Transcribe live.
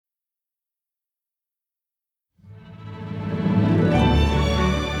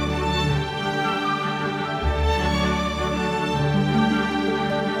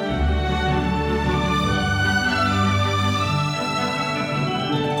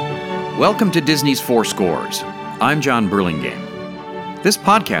Welcome to Disney's Four Scores. I'm John Burlingame. This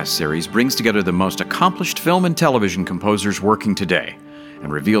podcast series brings together the most accomplished film and television composers working today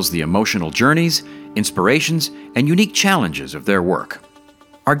and reveals the emotional journeys, inspirations, and unique challenges of their work.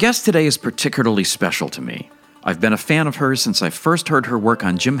 Our guest today is particularly special to me. I've been a fan of hers since I first heard her work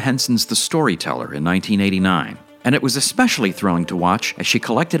on Jim Henson's The Storyteller in 1989. And it was especially thrilling to watch as she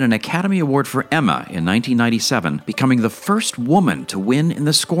collected an Academy Award for Emma in 1997, becoming the first woman to win in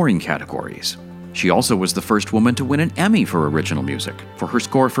the scoring categories. She also was the first woman to win an Emmy for original music for her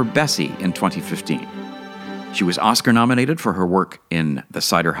score for Bessie in 2015. She was Oscar-nominated for her work in The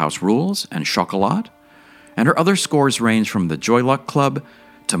Cider House Rules and Chocolat, and her other scores range from The Joy Luck Club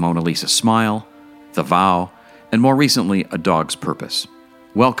to Mona Lisa Smile, The Vow, and more recently, A Dog's Purpose.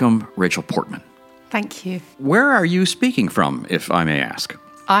 Welcome, Rachel Portman. Thank you. Where are you speaking from, if I may ask?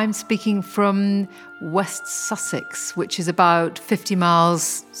 I'm speaking from West Sussex, which is about 50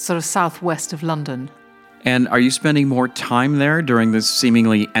 miles sort of southwest of London. And are you spending more time there during this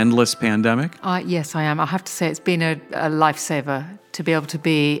seemingly endless pandemic? Yes, I am. I have to say it's been a lifesaver to be able to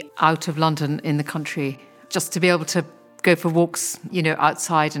be out of London in the country, just to be able to go for walks,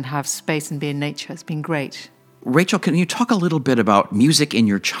 outside and have space and be in nature. It's been great. Rachel, can you talk a little bit about music in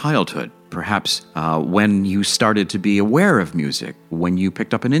your childhood? Perhaps when you started to be aware of music, when you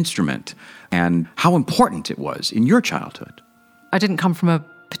picked up an instrument, and how important it was in your childhood. I didn't come from a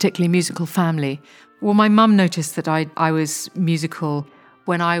particularly musical family. Well, my mum noticed that I was musical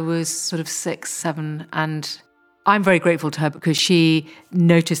when I was sort of 6, 7, and I'm very grateful to her because she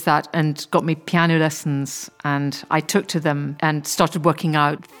noticed that and got me piano lessons, and I took to them and started working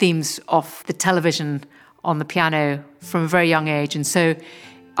out themes off the television on the piano from a very young age. And so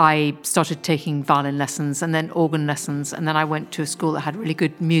I started taking violin lessons and then organ lessons. And then I went to a school that had really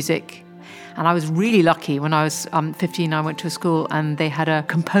good music. And I was really lucky. When I was 15, I went to a school and they had a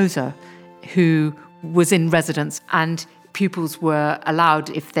composer who was in residence, and pupils were allowed,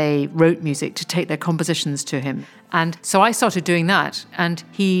 if they wrote music, to take their compositions to him. And so I started doing that. And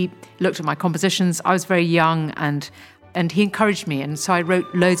he looked at my compositions. I was very young, and he encouraged me. And so I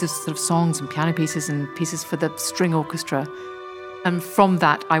wrote loads of sort of songs and piano pieces and pieces for the string orchestra. And from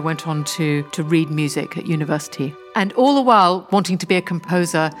that, I went on to read music at university. And all the while wanting to be a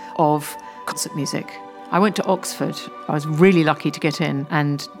composer of concert music. I went to Oxford. I was really lucky to get in.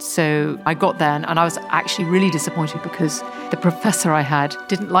 And so I got there, and I was actually really disappointed because the professor I had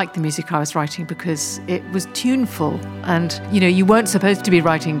didn't like the music I was writing because it was tuneful. And, you weren't supposed to be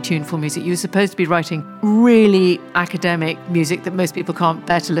writing tuneful music. You were supposed to be writing really academic music that most people can't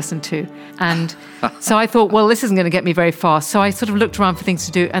bear to listen to. And so I thought, well, this isn't going to get me very far. So I sort of looked around for things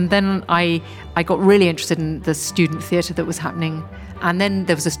to do. And then I got really interested in the student theatre that was happening. And then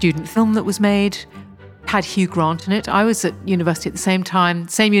there was a student film that was made, had Hugh Grant in it. I was at university at the same time,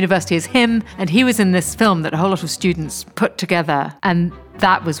 same university as him, and he was in this film that a whole lot of students put together. And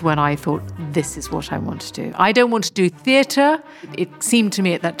that was when I thought, this is what I want to do. I don't want to do theatre. It seemed to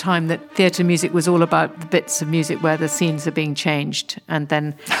me at that time that theatre music was all about the bits of music where the scenes are being changed. And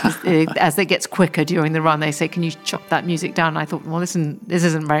then as it gets quicker during the run, they say, can you chop that music down? And I thought, well, this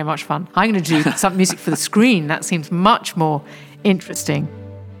isn't very much fun. I'm going to do some music for the screen. That seems much more interesting.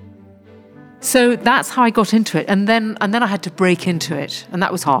 So that's how I got into it. And then I had to break into it. And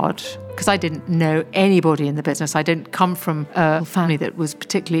that was hard because I didn't know anybody in the business. I didn't come from a family that was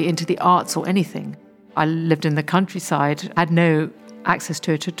particularly into the arts or anything. I lived in the countryside, had no access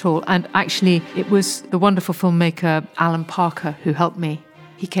to it at all. And actually, it was the wonderful filmmaker Alan Parker who helped me.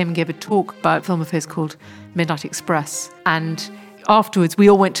 He came and gave a talk about a film of his called Midnight Express. And afterwards, we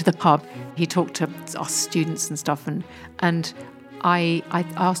all went to the pub. He talked to us students and stuff. And I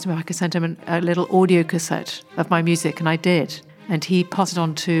asked him if I could send him a little audio cassette of my music, and I did. And he passed it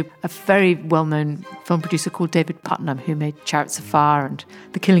on to a very well-known film producer called David Putnam, who made Chariots of Fire and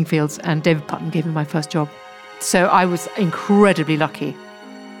The Killing Fields, and David Putnam gave me my first job. So I was incredibly lucky.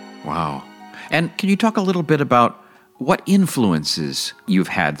 Wow. And can you talk a little bit about what influences you've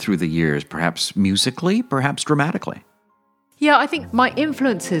had through the years, perhaps musically, perhaps dramatically? Yeah, I think my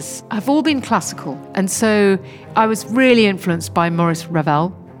influences have all been classical. And so I was really influenced by Maurice Ravel,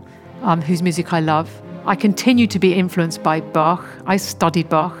 whose music I love. I continue to be influenced by Bach. I studied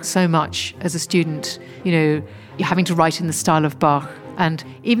Bach so much as a student, having to write in the style of Bach. And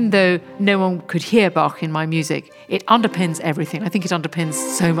even though no one could hear Bach in my music, it underpins everything. I think it underpins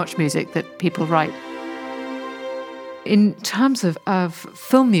so much music that people write. In terms of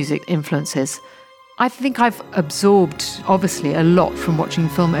film music influences, I think I've absorbed, obviously, a lot from watching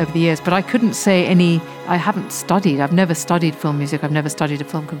film over the years, but I couldn't say I've never studied film music, I've never studied a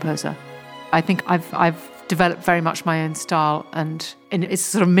film composer. I think I've developed very much my own style, and it's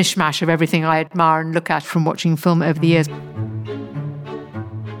sort of a mishmash of everything I admire and look at from watching film over the years.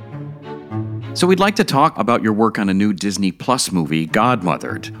 So we'd like to talk about your work on a new Disney Plus movie,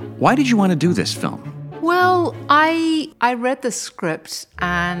 Godmothered. Why did you want to do this film? Well, I read the script,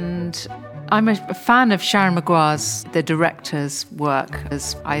 and I'm a fan of Sharon Maguire's, the director's work.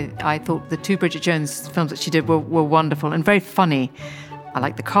 As I thought the two Bridget Jones films that she did were wonderful and very funny. I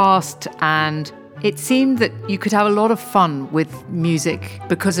like the cast, and it seemed that you could have a lot of fun with music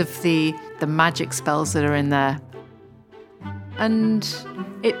because of the magic spells that are in there. And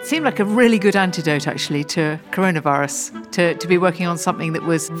it seemed like a really good antidote, actually, to coronavirus, to be working on something that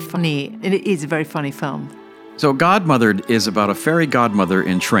was funny. And it is a very funny film. So Godmothered is about a fairy godmother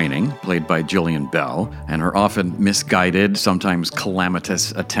in training, played by Jillian Bell, and her often misguided, sometimes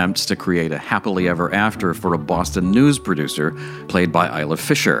calamitous attempts to create a happily ever after for a Boston news producer, played by Isla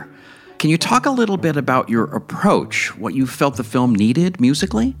Fisher. Can you talk a little bit about your approach, what you felt the film needed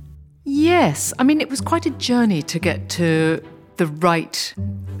musically? Yes. I mean, it was quite a journey to get to the right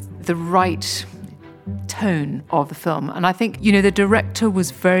tone of the film. And I think, the director was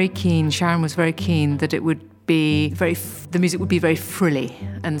very keen, Sharon was very keen, that it would be the music would be very frilly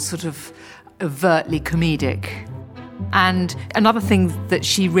and sort of overtly comedic. And another thing that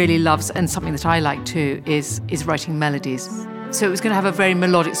she really loves, and something that I like too, is writing melodies. So it was going to have a very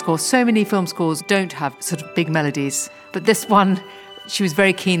melodic score. So many film scores don't have sort of big melodies, but this one, she was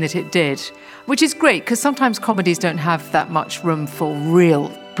very keen that it did, which is great because sometimes comedies don't have that much room for real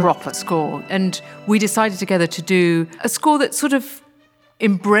proper score. And we decided together to do a score that sort of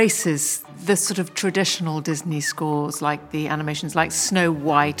embraces the sort of traditional Disney scores, like the animations, like Snow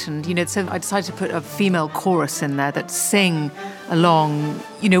White. And, so I decided to put a female chorus in there that sing along,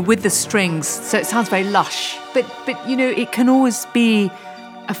 with the strings. So it sounds very lush. But it can always be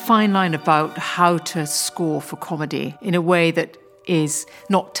a fine line about how to score for comedy in a way that is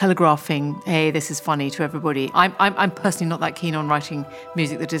not telegraphing, hey, this is funny to everybody. I'm personally not that keen on writing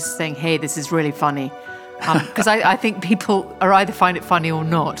music that is saying, hey, this is really funny. Because I think people are either find it funny or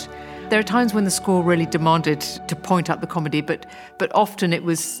not. There are times when the score really demanded to point out the comedy, but often it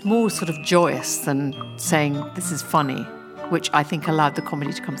was more sort of joyous than saying, this is funny, which I think allowed the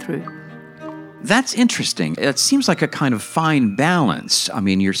comedy to come through. That's interesting. It seems like a kind of fine balance. I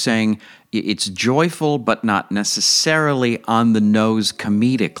mean, you're saying it's joyful, but not necessarily on the nose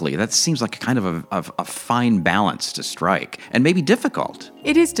comedically. That seems like a kind of a fine balance to strike, and maybe difficult.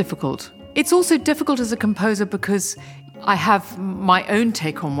 It is difficult. It's also difficult as a composer because I have my own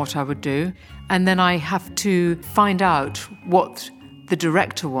take on what I would do, and then I have to find out what the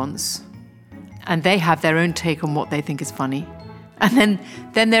director wants, and they have their own take on what they think is funny. And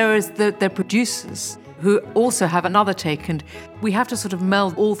then there is the producers who also have another take, and we have to sort of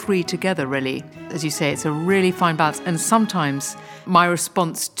meld all three together, really. As you say, it's a really fine balance. And sometimes my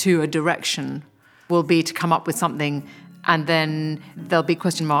response to a direction will be to come up with something, and then there'll be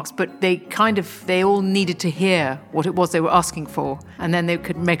question marks, but they all needed to hear what it was they were asking for, and then they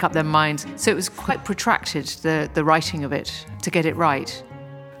could make up their minds. So it was quite protracted, the writing of it, to get it right.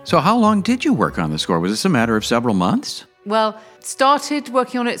 So how long did you work on the score? Was this a matter of several months? Well, started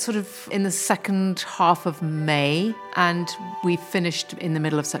working on it sort of in the second half of May, and we finished in the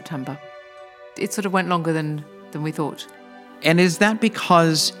middle of September. It sort of went longer than we thought. And is that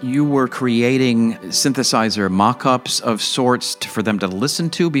because you were creating synthesizer mock-ups of sorts for them to listen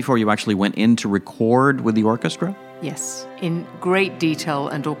to before you actually went in to record with the orchestra? Yes, in great detail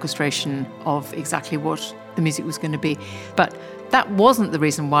and orchestration of exactly what the music was going to be. But that wasn't the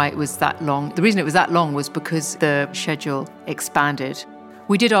reason why it was that long. The reason it was that long was because the schedule expanded.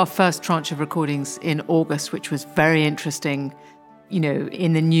 We did our first tranche of recordings in August, which was very interesting,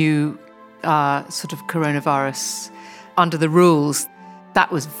 in the new sort of coronavirus, under the rules.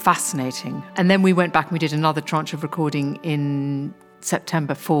 That was fascinating. And then we went back and we did another tranche of recording in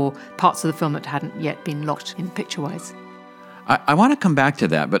September for parts of the film that hadn't yet been locked in picture-wise. I want to come back to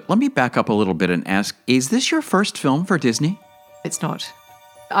that, but let me back up a little bit and ask, is this your first film for Disney? It's not.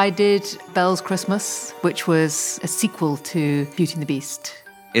 I did Belle's Christmas, which was a sequel to Beauty and the Beast.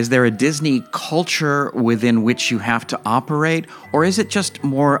 Is there a Disney culture within which you have to operate, or is it just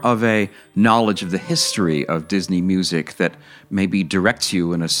more of a knowledge of the history of Disney music that maybe directs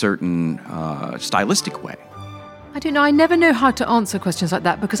you in a certain stylistic way? I don't know. I never know how to answer questions like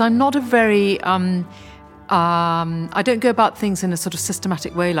that because I'm not a very... I don't go about things in a sort of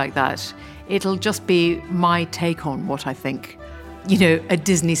systematic way like that. It'll just be my take on what I think, a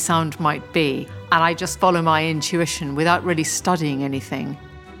Disney sound might be. And I just follow my intuition without really studying anything.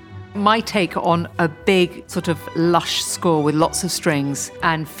 My take on a big sort of lush score with lots of strings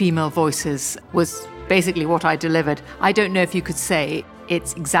and female voices was basically what I delivered. I don't know if you could say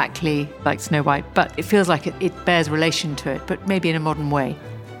it's exactly like Snow White, but it feels like it bears relation to it, but maybe in a modern way.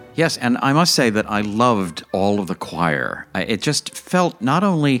 Yes, and I must say that I loved all of the choir. It just felt not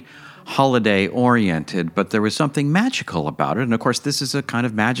only holiday-oriented, but there was something magical about it. And of course, this is a kind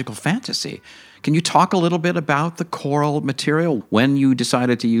of magical fantasy. Can you talk a little bit about the choral material, when you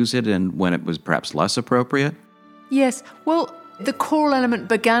decided to use it and when it was perhaps less appropriate? Yes, well, the choral element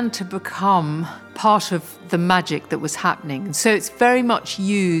began to become part of the magic that was happening. And so it's very much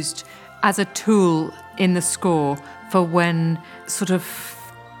used as a tool in the score for when sort of,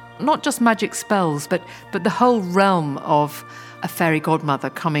 not just magic spells, but the whole realm of a fairy godmother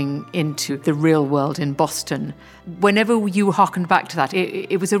coming into the real world in Boston. Whenever you harkened back to that,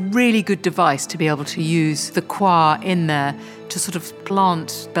 it was a really good device to be able to use the choir in there to sort of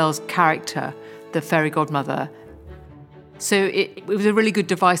plant Belle's character, the fairy godmother. So it was a really good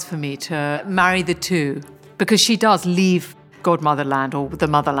device for me to marry the two, because she does leave Godmotherland, or the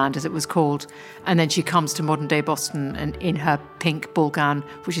Motherland as it was called, and then she comes to modern day Boston and in her pink ball gown,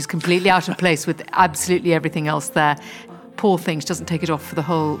 which is completely out of place with absolutely everything else there. Poor thing, she doesn't take it off for the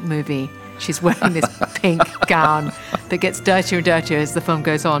whole movie. She's wearing this pink gown that gets dirtier and dirtier as the film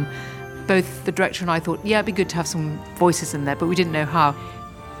goes on. Both the director and I thought, yeah, it'd be good to have some voices in there, but we didn't know how.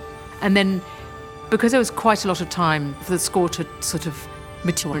 And then, because there was quite a lot of time for the score to sort of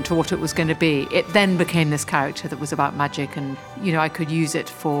mature into what it was going to be, it then became this character that was about magic, and, you know, I could use it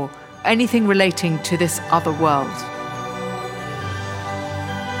for anything relating to this other world.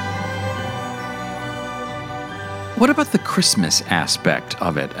 What about the Christmas aspect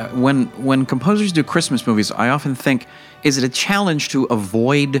of it? When composers do Christmas movies, I often think, is it a challenge to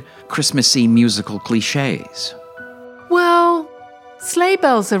avoid Christmassy musical cliches? Well, sleigh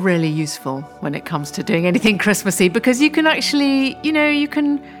bells are really useful when it comes to doing anything Christmassy, because you can actually, you know, you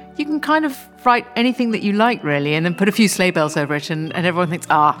can kind of write anything that you like, really, and then put a few sleigh bells over it, and everyone thinks,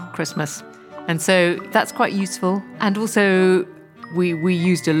 Christmas. And so that's quite useful. And also, we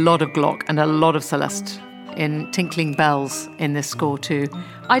used a lot of Gluck and a lot of Celeste in tinkling bells in this score too.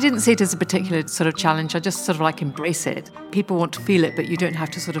 I didn't see it as a particular sort of challenge. I just sort of like embrace it. People want to feel it, but you don't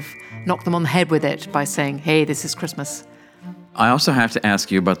have to sort of knock them on the head with it by saying, hey, this is Christmas. I also have to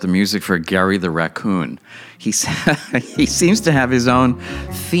ask you about the music for Gary the Raccoon. He seems to have his own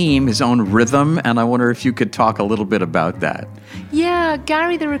theme, his own rhythm, and I wonder if you could talk a little bit about that. Yeah,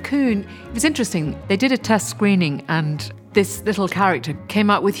 Gary the Raccoon. It was interesting. They did a test screening, and this little character came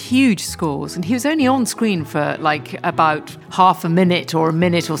out with huge scores, and he was only on screen for like about half a minute or a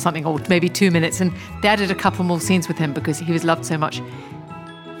minute or something, or maybe 2 minutes, and they added a couple more scenes with him because he was loved so much.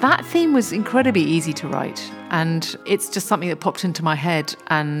 That theme was incredibly easy to write, and it's just something that popped into my head,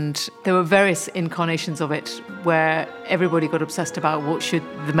 and there were various incarnations of it where everybody got obsessed about what should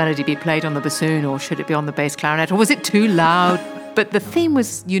the melody be played on the bassoon, or should it be on the bass clarinet, or was it too loud? But the theme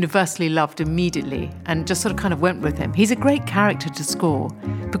was universally loved immediately and just sort of kind of went with him. He's a great character to score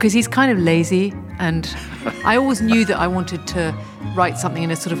because he's kind of lazy, and I always knew that I wanted to write something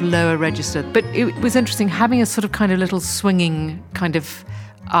in a sort of lower register. But it was interesting having a sort of kind of little swinging kind of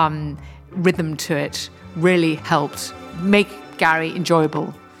rhythm to it really helped make Gary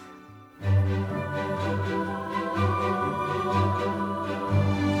enjoyable.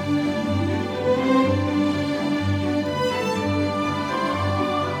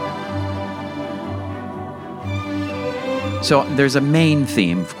 So there's a main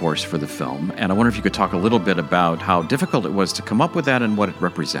theme, of course, for the film, and I wonder if you could talk a little bit about how difficult it was to come up with that and what it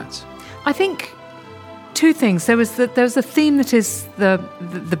represents. I think two things. There was a theme that is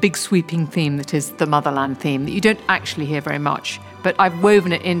the big sweeping theme that is the Motherland theme that you don't actually hear very much, but I've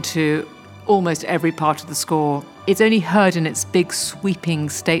woven it into almost every part of the score. It's only heard in its big sweeping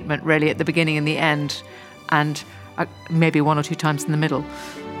statement, really, at the beginning and the end, and maybe one or two times in the middle.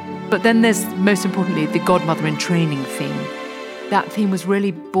 But then there's, most importantly, the Godmother in Training theme. That theme was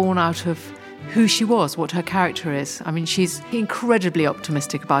really born out of who she was, what her character is. I mean, she's incredibly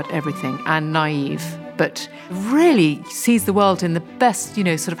optimistic about everything and naive, but really sees the world in the best,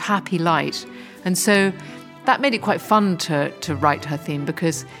 sort of happy light. And so that made it quite fun to write her theme,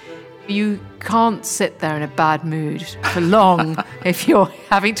 because you can't sit there in a bad mood for long if you're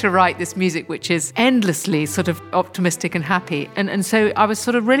having to write this music, which is endlessly sort of optimistic and happy. And so I was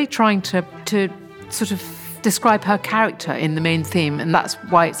sort of really trying to sort of describe her character in the main theme, and that's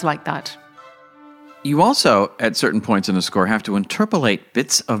why it's like that. You also, at certain points in the score, have to interpolate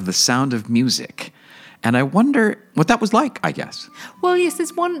bits of The Sound of Music. And I wonder what that was like, I guess. Well, yes,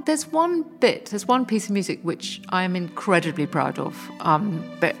 there's one piece of music which I am incredibly proud of.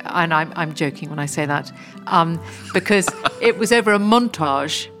 And I'm joking when I say that, because it was over a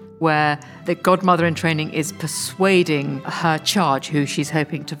montage where the godmother in training is persuading her charge, who she's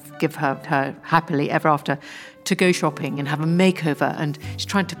hoping to give her happily ever after, to go shopping and have a makeover, and she's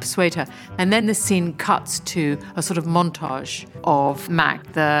trying to persuade her. And then the scene cuts to a sort of montage of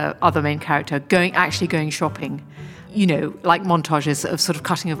Mac, the other main character, actually going shopping. You know, like montages of sort of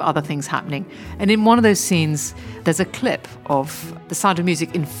cutting of other things happening. And in one of those scenes, there's a clip of The Sound of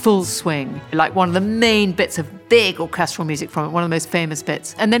Music in full swing, like one of the main bits of big orchestral music from it, one of the most famous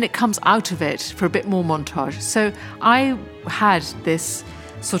bits. And then it comes out of it for a bit more montage. So I had this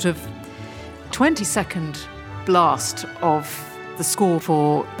sort of 20-second blast of the score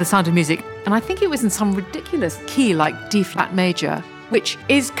for The Sound of Music. And I think it was in some ridiculous key like D-flat major, which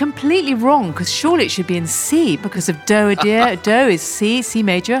is completely wrong because surely it should be in C because of Do dear. Do is C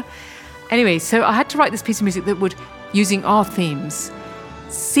major. Anyway, so I had to write this piece of music that would, using our themes,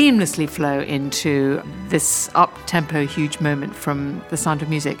 seamlessly flow into this up-tempo huge moment from The Sound of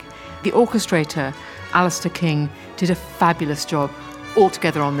Music. The orchestrator, Alistair King, did a fabulous job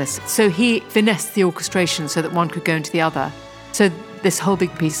altogether on this. So he finessed the orchestration so that one could go into the other. So this whole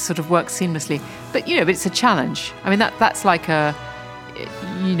big piece sort of works seamlessly. But, but it's a challenge. I mean, that's like a,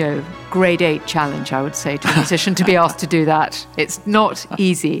 grade 8 challenge, I would say, to a musician to be asked to do that. It's not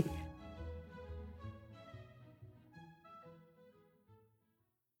easy.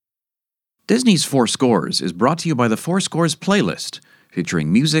 Disney's Four Scores is brought to you by the Four Scores playlist,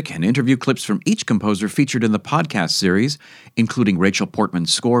 featuring music and interview clips from each composer featured in the podcast series, including Rachel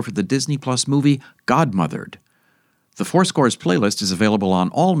Portman's score for the Disney Plus movie Godmothered. The Four Scores playlist is available on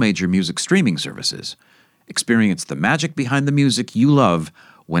all major music streaming services. Experience the magic behind the music you love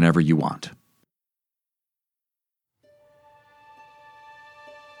whenever you want.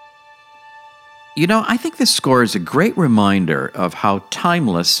 I think this score is a great reminder of how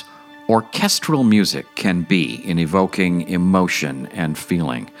timeless orchestral music can be in evoking emotion and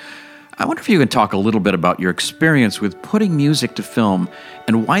feeling. I wonder if you can talk a little bit about your experience with putting music to film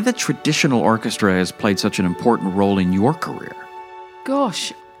and why the traditional orchestra has played such an important role in your career.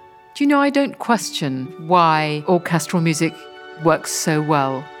 Gosh, I don't question why orchestral music works so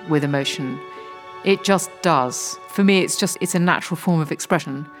well with emotion. It just does. For me, it's a natural form of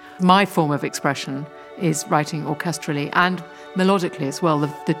expression. My form of expression is writing orchestrally and melodically as well.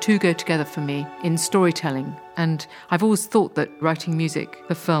 The two go together for me in storytelling. And I've always thought that writing music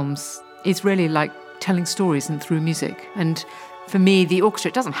for films is really like telling stories and through music. And for me, the orchestra,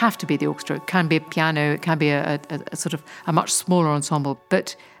 it doesn't have to be the orchestra. It can be a piano, it can be a sort of a much smaller ensemble.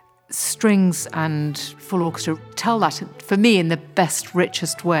 But strings and full orchestra tell that, for me, in the best,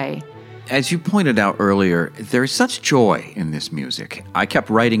 richest way. As you pointed out earlier, there's such joy in this music. I kept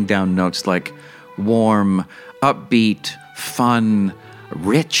writing down notes like warm, upbeat, fun,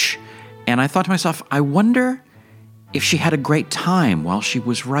 rich. And I thought to myself, I wonder if she had a great time while she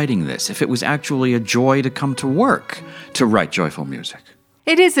was writing this, if it was actually a joy to come to work to write joyful music.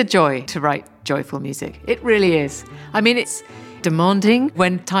 It is a joy to write joyful music. It really is. I mean, it's demanding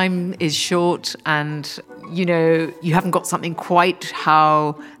when time is short and, you haven't got something quite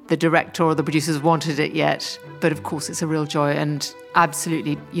how the director or the producers wanted it yet. But of course, it's a real joy and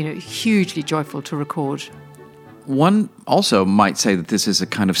absolutely, hugely joyful to record. One also might say that this is a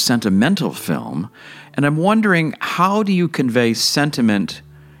kind of sentimental film, and I'm wondering, how do you convey sentiment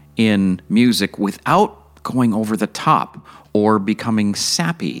in music without going over the top or becoming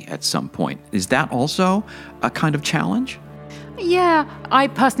sappy at some point? Is that also a kind of challenge? Yeah, I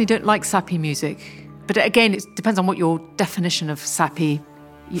personally don't like sappy music. But again, it depends on what your definition of sappy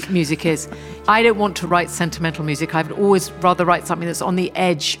music is. I don't want to write sentimental music. I would always rather write something that's on the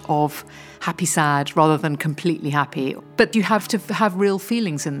edge of happy, sad, rather than completely happy. But you have to have real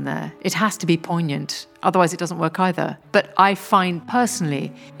feelings in there. It has to be poignant. Otherwise, it doesn't work either. But I find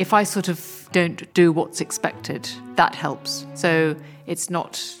personally, if I sort of don't do what's expected, that helps. So it's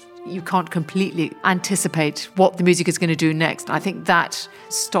not, you can't completely anticipate what the music is going to do next. I think that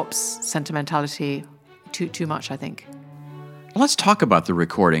stops sentimentality too much, I think. Let's talk about the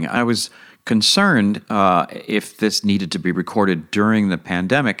recording. I was concerned if this needed to be recorded during the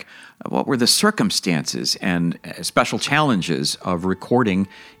pandemic. What were the circumstances and special challenges of recording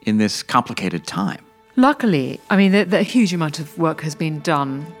in this complicated time? Luckily, I mean, the huge amount of work has been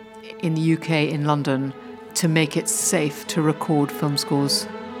done in the UK, in London, to make it safe to record film scores.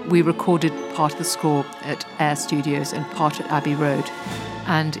 We recorded part of the score at Air Studios and part at Abbey Road.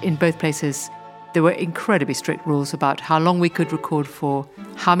 And in both places, there were incredibly strict rules about how long we could record for,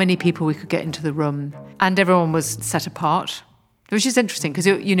 how many people we could get into the room, and everyone was set apart, which is interesting because,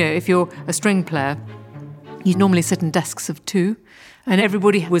 if you're a string player, you normally sit in desks of two, and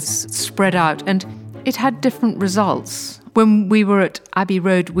everybody was spread out, and it had different results. When we were at Abbey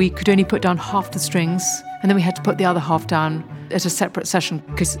Road, we could only put down half the strings, and then we had to put the other half down at a separate session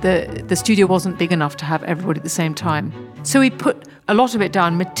because the studio wasn't big enough to have everybody at the same time. So we put a lot of it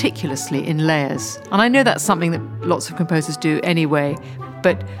down meticulously in layers. And I know that's something that lots of composers do anyway,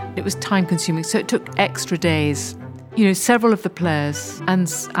 but it was time-consuming, so it took extra days. You know, several of the players and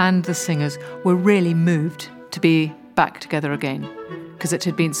the singers were really moved to be back together again because it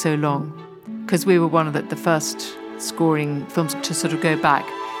had been so long. Because we were one of the first scoring films to sort of go back.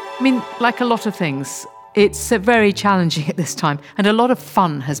 I mean, like a lot of things, it's very challenging at this time, and a lot of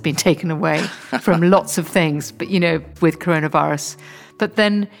fun has been taken away from lots of things, but, you know, with coronavirus. But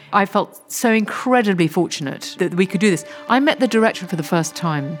then I felt so incredibly fortunate that we could do this. I met the director for the first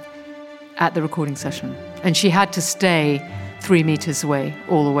time at the recording session, and she had to stay 3 meters away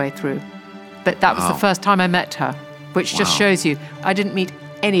all the way through. But that was the first time I met her, which just shows you I didn't meet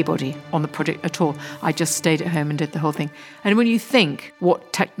anybody on the project at all. I just stayed at home and did the whole thing. And when you think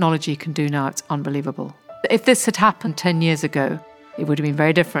what technology can do now, it's unbelievable. If this had happened 10 years ago, it would have been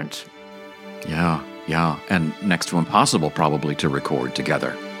very different. Yeah. And next to impossible, probably, to record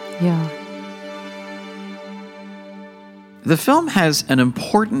together. Yeah. The film has an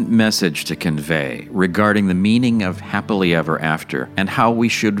important message to convey regarding the meaning of happily ever after and how we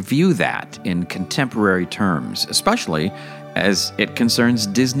should view that in contemporary terms, especially as it concerns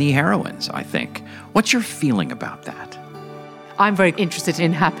Disney heroines, I think. What's your feeling about that? I'm very interested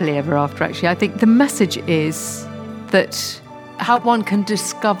in happily ever after, actually. I think the message is that how one can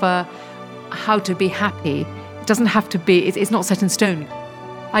discover how to be happy doesn't have to be, it's not set in stone.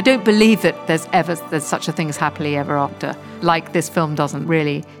 I don't believe that there's such a thing as happily ever after, like this film doesn't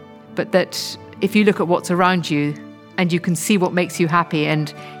really. But that if you look at what's around you and you can see what makes you happy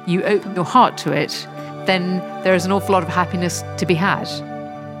and you open your heart to it, then there is an awful lot of happiness to be had.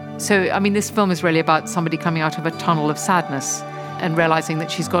 So, I mean, this film is really about somebody coming out of a tunnel of sadness and realizing that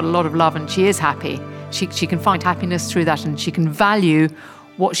she's got a lot of love and she is happy. She can find happiness through that, and she can value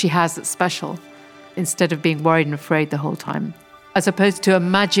what she has that's special instead of being worried and afraid the whole time. As opposed to a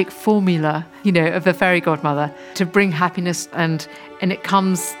magic formula, you know, of a fairy godmother to bring happiness, and it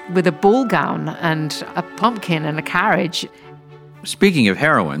comes with a ball gown and a pumpkin and a carriage. Speaking of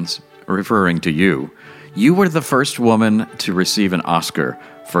heroines, referring to you were the first woman to receive an Oscar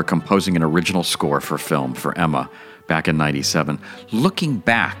for composing an original score for film for Emma back in '97. Looking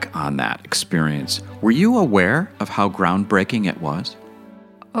back on that experience, were you aware of how groundbreaking it was?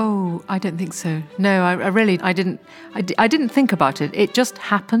 Oh, I don't think so. No, I didn't think about it. It just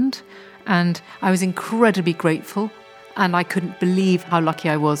happened, and I was incredibly grateful, and I couldn't believe how lucky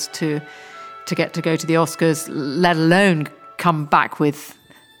I was to get to go to the Oscars, let alone come back with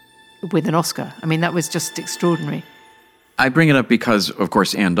an Oscar. I mean, that was just extraordinary. I bring it up because, of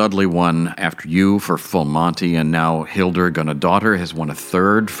course, Anne Dudley won after you for Full Monty, and now Hildur Guðnadóttir has won a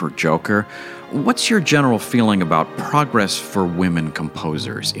third for Joker. What's your general feeling about progress for women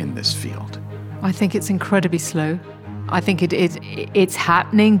composers in this field? I think it's incredibly slow. I think it's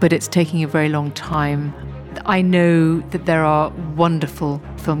happening, but it's taking a very long time. I know that there are wonderful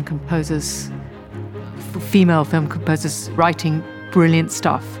film composers, female film composers, writing brilliant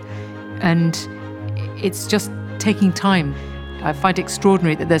stuff, and it's just taking time. I find it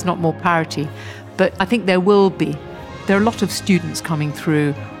extraordinary that there's not more parity, but I think there will be. There are a lot of students coming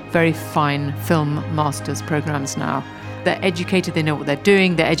through very fine film masters programs now. They're educated, they know what they're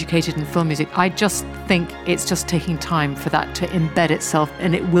doing, they're educated in film music. I just think it's just taking time for that to embed itself,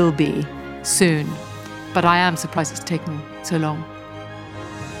 and it will be soon. But I am surprised it's taken so long.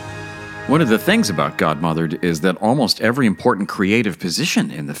 One of the things about Godmothered is that almost every important creative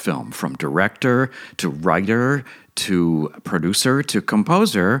position in the film, from director to writer to producer to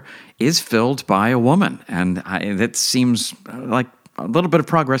composer, is filled by a woman. And that seems like a little bit of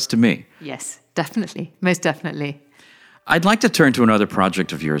progress to me. Yes, definitely. Most definitely. I'd like to turn to another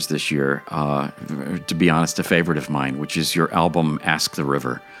project of yours this year, to be honest, a favorite of mine, which is your album, Ask the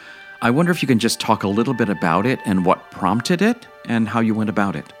River. I wonder if you can just talk a little bit about it and what prompted it and how you went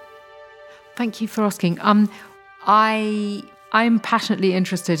about it. Thank you for asking. I'm passionately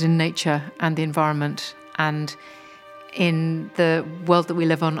interested in nature and the environment and in the world that we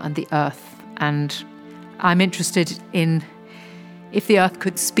live on and the earth. And I'm interested in if the earth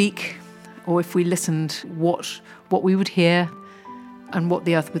could speak, or if we listened, what we would hear and what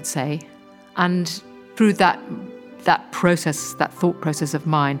the earth would say. And through that process, that thought process of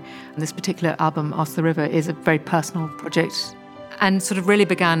mine, and this particular album, Ask the River, is a very personal project, and sort of really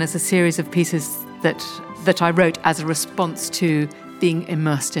began as a series of pieces that I wrote as a response to being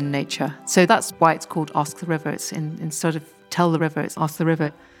immersed in nature. So that's why it's called Ask the River. It's instead of Tell the River, it's Ask the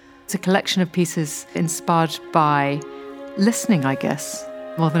River. It's a collection of pieces inspired by listening, I guess,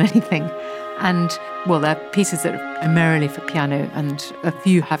 more than anything. And, well, there are pieces that are primarily for piano, and a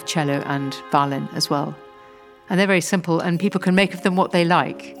few have cello and violin as well. And they're very simple, and people can make of them what they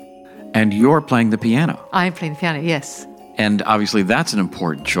like. And you're playing the piano. I'm playing the piano, yes. And obviously that's an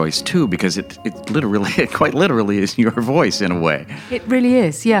important choice too, because it quite literally is your voice in a way. It really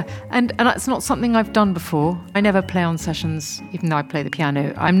is, yeah. And it's not something I've done before. I never play on sessions, even though I play the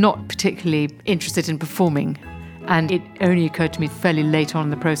piano. I'm not particularly interested in performing. And it only occurred to me fairly late on in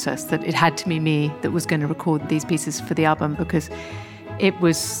the process that it had to be me that was going to record these pieces for the album, because it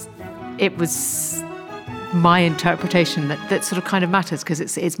was my interpretation that sort of kind of matters, because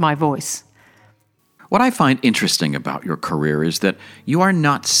it's my voice. What I find interesting about your career is that you are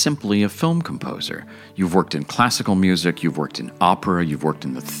not simply a film composer. You've worked in classical music, you've worked in opera, you've worked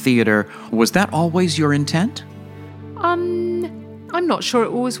in the theater. Was that always your intent? I'm not sure it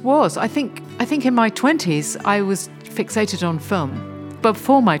always was. I think in my 20s I was fixated on film. But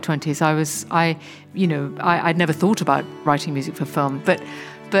before my 20s I'd never thought about writing music for film, but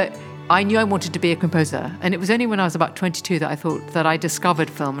I knew I wanted to be a composer. And it was only when I was about 22 that I thought that I discovered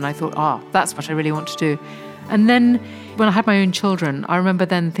film, and I thought, that's what I really want to do. And then when I had my own children, I remember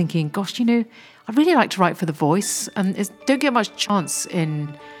then thinking, gosh, I'd really like to write for the voice, and don't get much chance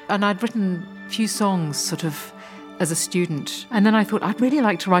in. And I'd written a few songs sort of as a student. And then I thought, I'd really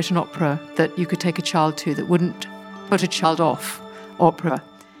like to write an opera that you could take a child to, that wouldn't put a child off opera.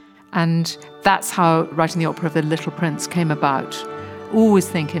 And that's how writing the opera of The Little Prince came about. Always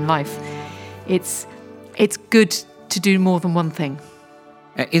think in life, it's good to do more than one thing.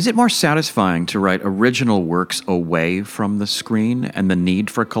 Is it more satisfying to write original works away from the screen and the need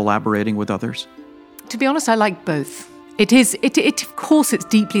for collaborating with others? To be honest, I like both. Of course, it's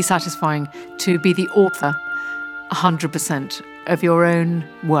deeply satisfying to be the author 100% of your own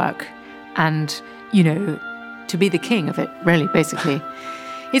work and, to be the king of it, really, basically.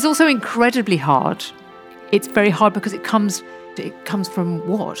 It's also incredibly hard. It's very hard because it comes from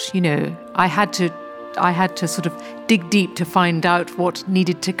what? I had to sort of dig deep to find out what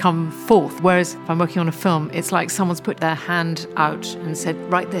needed to come forth. Whereas if I'm working on a film, it's like someone's put their hand out and said,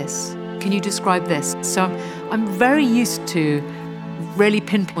 write this. Can you describe this? So I'm very used to really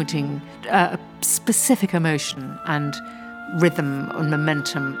pinpointing a specific emotion and rhythm and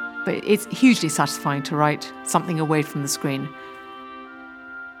momentum. But it's hugely satisfying to write something away from the screen.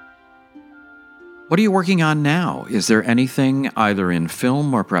 What are you working on now? Is there anything either in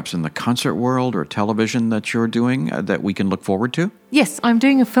film or perhaps in the concert world or television that you're doing that we can look forward to? Yes, I'm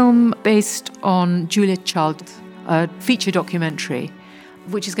doing a film based on Julia Child, a feature documentary,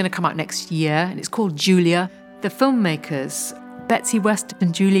 which is going to come out next year, and it's called Julia. The filmmakers, Betsy West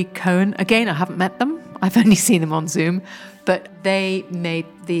and Julie Cohen, again, I haven't met them. I've only seen them on Zoom, but they made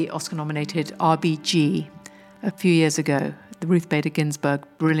the Oscar-nominated RBG a few years ago, the Ruth Bader Ginsburg,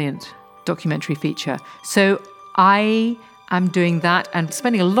 brilliant documentary feature. So I am doing that and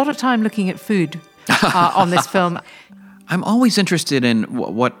spending a lot of time looking at food on this film. I'm always interested in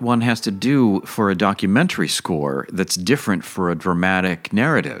what one has to do for a documentary score that's different for a dramatic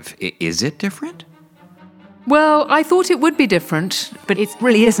narrative. Is it different? Well, I thought it would be different, but it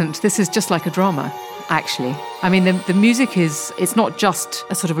really isn't. This is just like a drama, actually. I mean, the music it's not just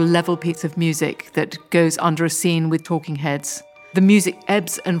a sort of a level piece of music that goes under a scene with talking heads. The music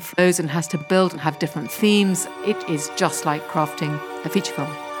ebbs and flows and has to build and have different themes. It is just like crafting a feature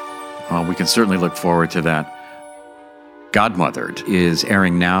film. Well, we can certainly look forward to that. Godmothered is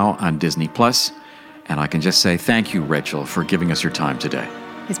airing now on Disney+, and I can just say thank you, Rachel, for giving us your time today.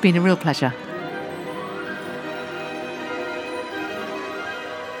 It's been a real pleasure.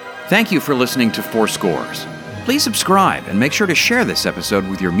 Thank you for listening to Four Scores. Please subscribe and make sure to share this episode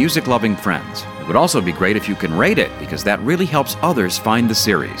with your music-loving friends. It would also be great if you can rate it, because that really helps others find the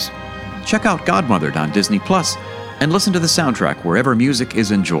series. Check out Godmothered on Disney+, and listen to the soundtrack wherever music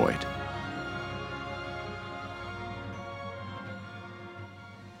is enjoyed.